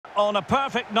on a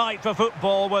perfect night for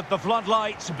football with the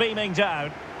floodlights beaming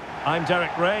down. I'm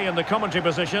Derek Ray in the commentary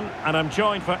position, and I'm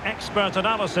joined for expert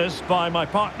analysis by my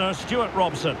partner Stuart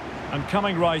Robson. And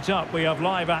coming right up, we have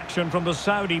live action from the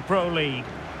Saudi Pro League.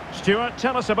 Stuart,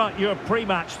 tell us about your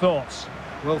pre-match thoughts.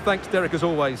 Well, thanks, Derek, as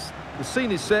always. The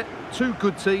scene is set, two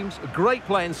good teams, a great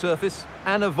playing surface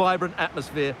and a vibrant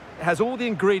atmosphere. It has all the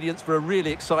ingredients for a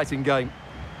really exciting game.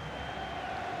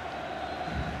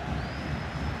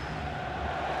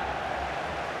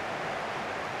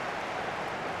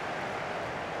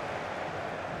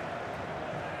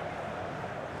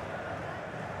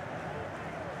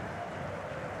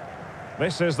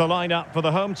 This is the lineup for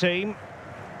the home team.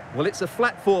 Well, it's a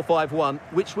flat 4-5-1,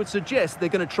 which would suggest they're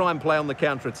going to try and play on the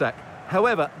counter-attack.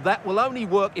 However, that will only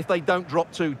work if they don't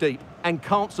drop too deep and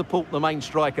can't support the main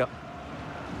striker.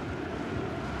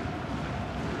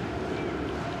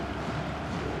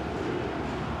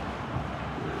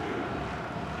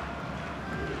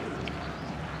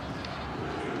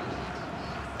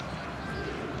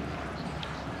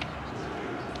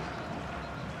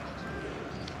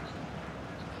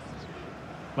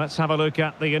 Let's have a look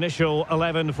at the initial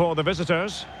 11 for the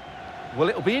visitors. Well,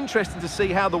 it'll be interesting to see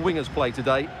how the wingers play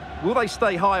today. Will they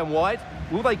stay high and wide?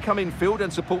 Will they come in field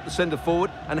and support the centre forward?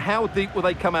 And how deep will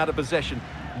they come out of possession?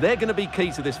 They're going to be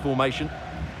key to this formation.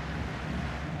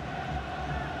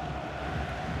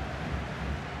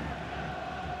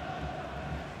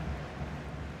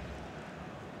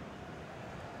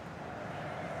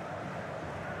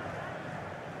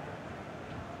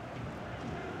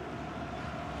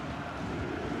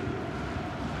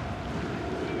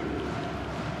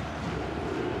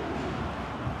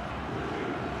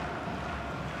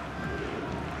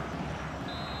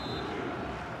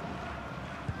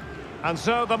 And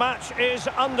so the match is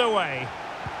underway.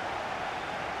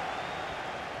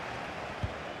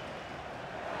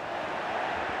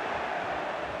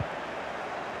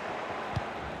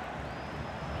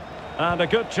 And a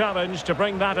good challenge to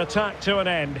bring that attack to an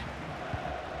end.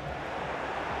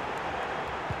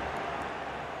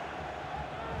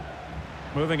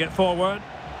 Moving it forward.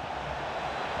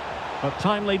 But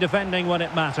timely defending when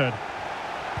it mattered.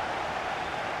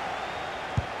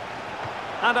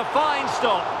 And a fine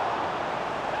stop.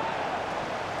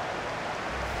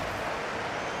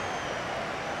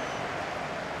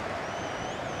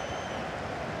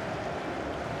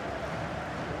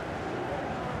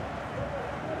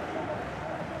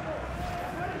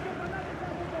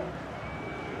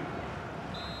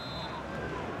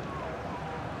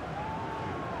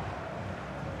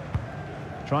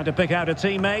 Trying to pick out a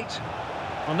teammate.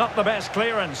 Well, not the best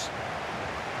clearance.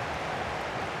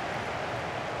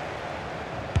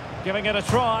 Giving it a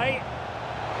try.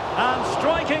 And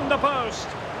striking the post.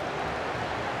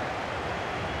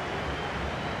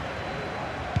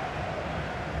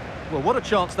 Well, what a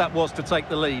chance that was to take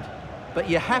the lead. But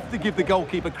you have to give the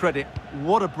goalkeeper credit.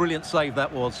 What a brilliant save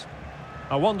that was.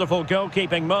 A wonderful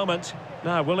goalkeeping moment.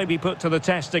 Now, will he be put to the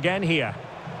test again here?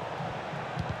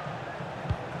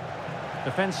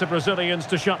 Defensive Brazilians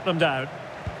to shut them down.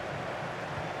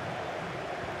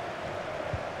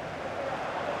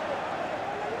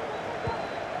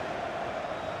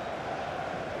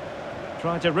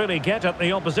 Trying to really get at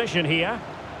the opposition here.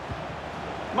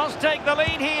 Must take the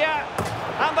lead here.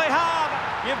 And they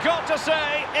have. You've got to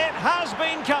say, it has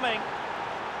been coming.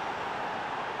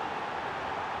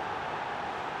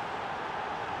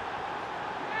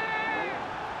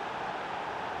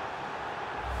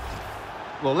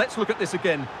 Well, let's look at this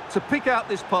again. To pick out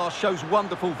this pass shows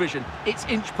wonderful vision. It's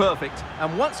inch perfect.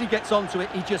 And once he gets onto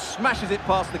it, he just smashes it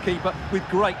past the keeper with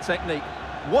great technique.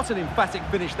 What an emphatic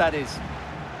finish that is.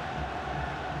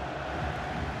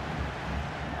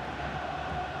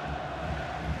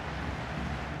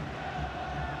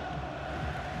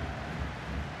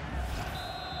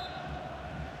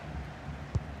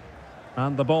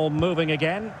 And the ball moving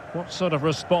again. What sort of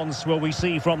response will we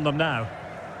see from them now?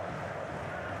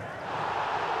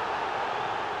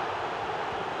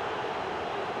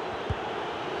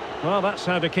 Well, that's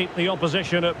how to keep the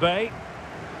opposition at bay.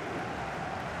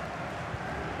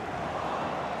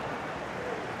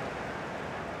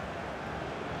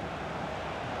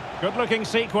 Good-looking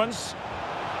sequence.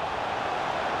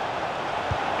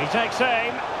 He takes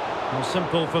aim. Well,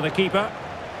 simple for the keeper.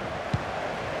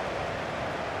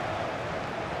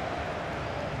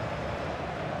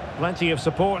 Plenty of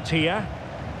support here.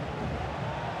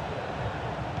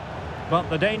 But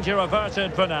the danger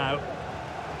averted for now.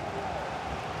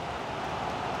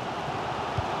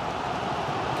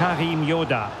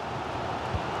 Yoda.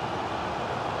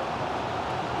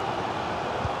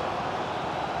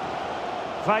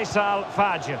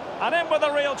 Al-Fateh. And in with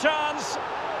a real chance.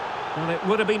 Well, it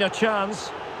would have been a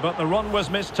chance, but the run was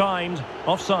mistimed.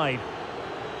 Offside.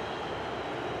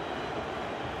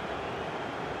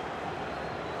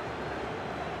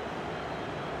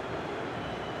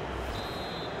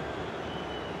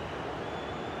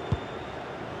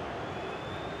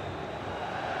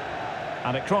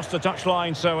 And it crossed the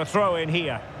touchline, so a throw in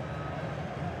here.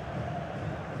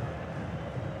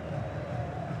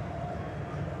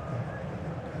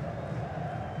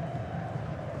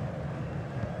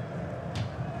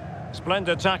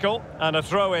 Splendid tackle, and a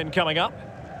throw in coming up.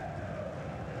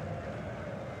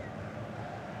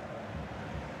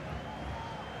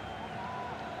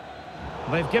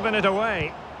 They've given it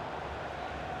away.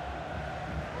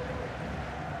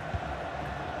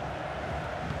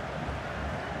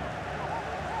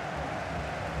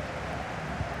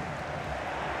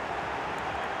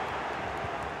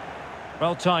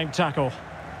 Well-timed tackle.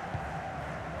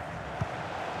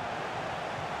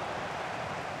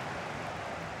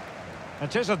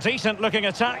 It is a decent-looking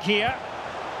attack here.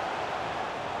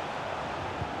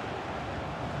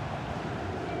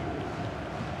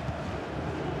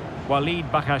 Walid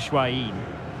Bakashwain.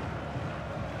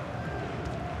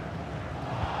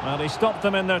 Well, he stopped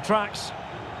them in their tracks.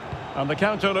 And the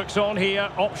counter looks on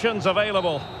here. Options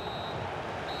available.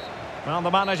 Well,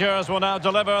 the managers will now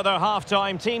deliver their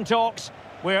half-time team talks.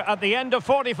 We're at the end of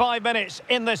 45 minutes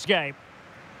in this game.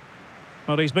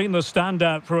 Well, he's been the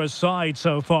standout for his side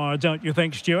so far, don't you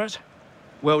think, Stuart?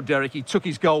 Well, Derek, he took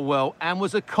his goal well and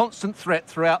was a constant threat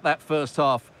throughout that first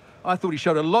half. I thought he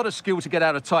showed a lot of skill to get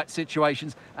out of tight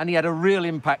situations, and he had a real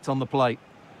impact on the plate.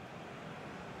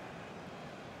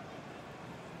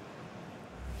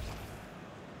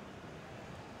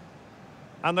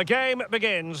 And the game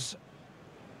begins.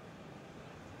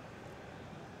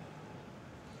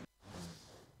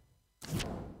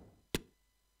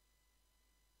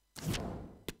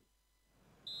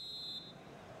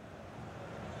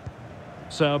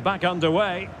 So back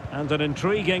underway, and an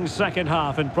intriguing second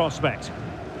half in prospect.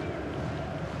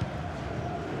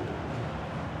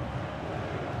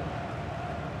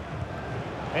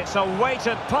 It's a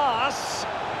weighted pass.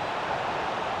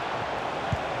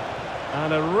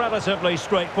 And a relatively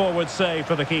straightforward save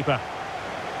for the keeper.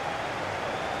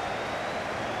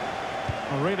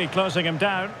 Well, really closing him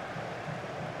down.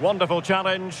 Wonderful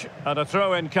challenge, and a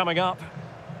throw-in coming up.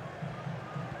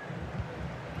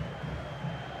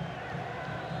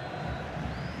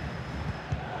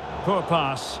 Poor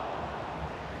pass.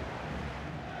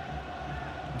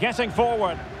 Getting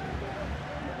forward.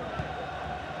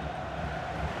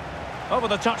 Over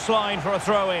the touchline for a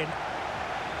throw-in.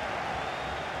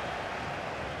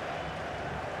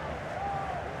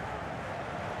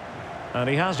 And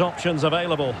he has options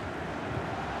available.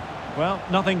 Well,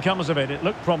 nothing comes of it. It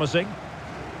looked promising.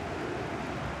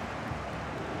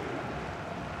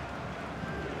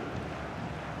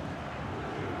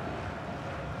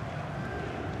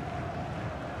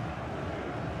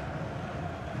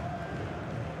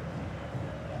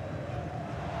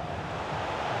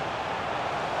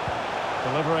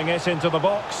 Delivering it into the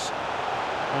box.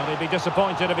 Well, he'd be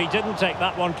disappointed if he didn't take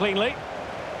that one cleanly.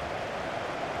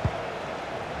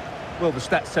 Well, the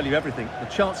stats tell you everything. The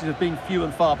chances have been few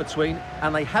and far between,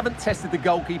 and they haven't tested the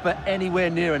goalkeeper anywhere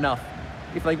near enough.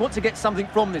 If they want to get something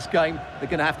from this game, they're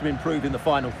going to have to improve in the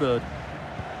final third.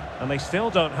 And they still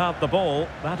don't have the ball.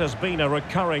 That has been a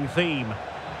recurring theme.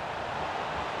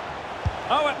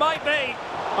 Oh, it might be.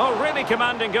 Oh, really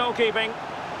commanding goalkeeping.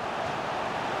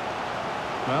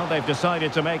 Well, they've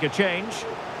decided to make a change.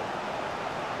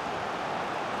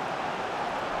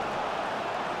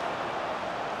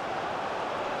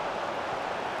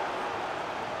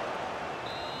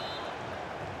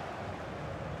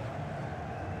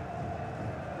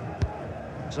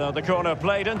 So the corner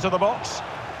played into the box.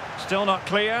 Still not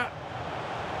clear.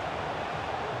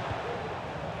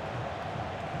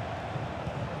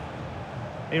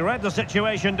 He read the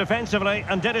situation defensively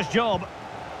and did his job.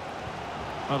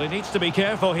 Well, he needs to be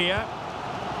careful here.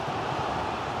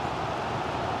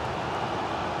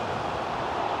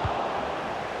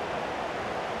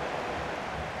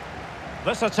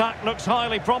 This attack looks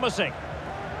highly promising.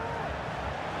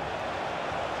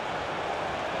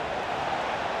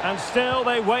 And still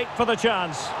they wait for the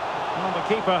chance. Well,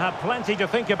 the keeper had plenty to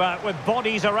think about with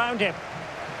bodies around him.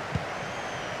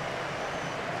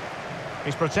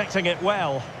 He's protecting it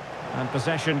well. And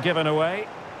possession given away.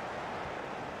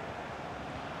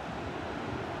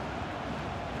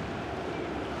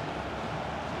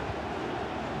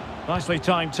 Nicely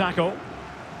timed tackle.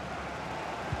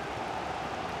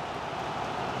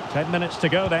 10 minutes to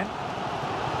go then.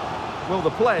 Well,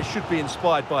 the players should be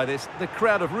inspired by this. The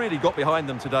crowd have really got behind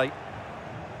them today.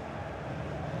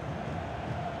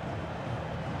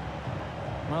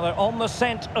 Well, they're on the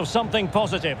scent of something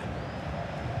positive.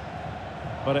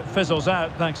 But it fizzles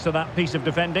out thanks to that piece of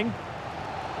defending.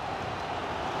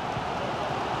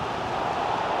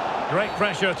 Great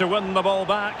pressure to win the ball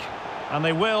back. And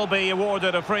they will be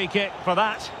awarded a free kick for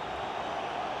that.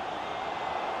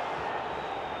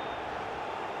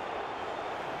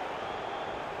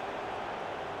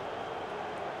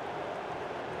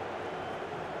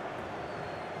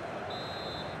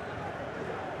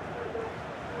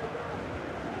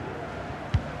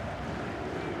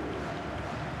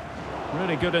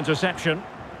 Really good interception.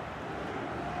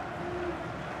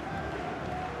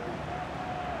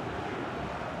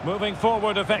 Moving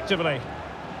forward effectively.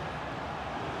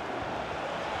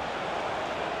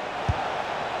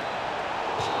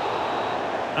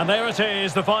 And there it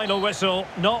is, the final whistle.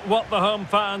 Not what the home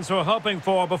fans were hoping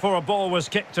for before a ball was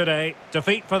kicked today.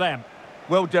 Defeat for them.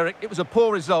 Well, Derek, it was a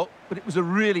poor result, but it was a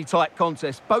really tight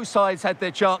contest. Both sides had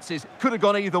their chances, could have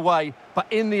gone either way, but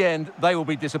in the end, they will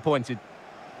be disappointed.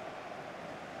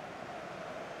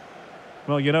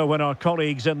 Well, you know, when our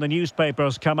colleagues in the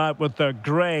newspapers come out with their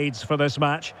grades for this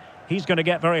match, he's going to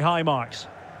get very high marks.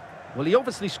 Well, he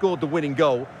obviously scored the winning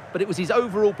goal, but it was his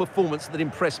overall performance that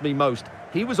impressed me most.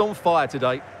 He was on fire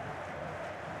today.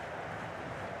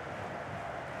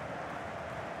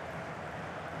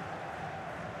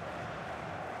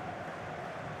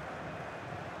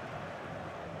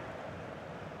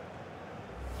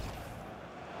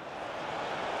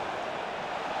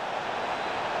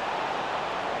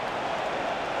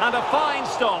 And a fine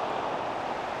stop.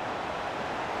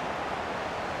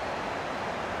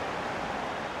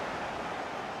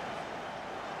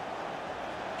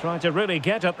 Trying to really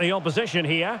get at the opposition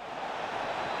here.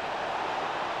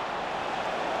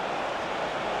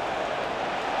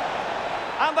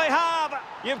 And they have.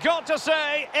 You've got to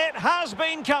say, it has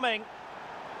been coming.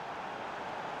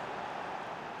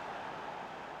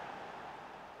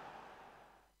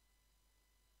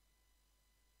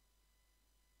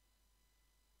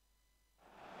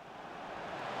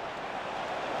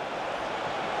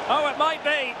 Oh, it might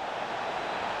be.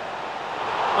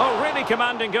 Oh, really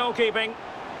commanding goalkeeping.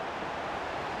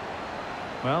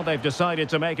 Well, they've decided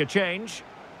to make a change.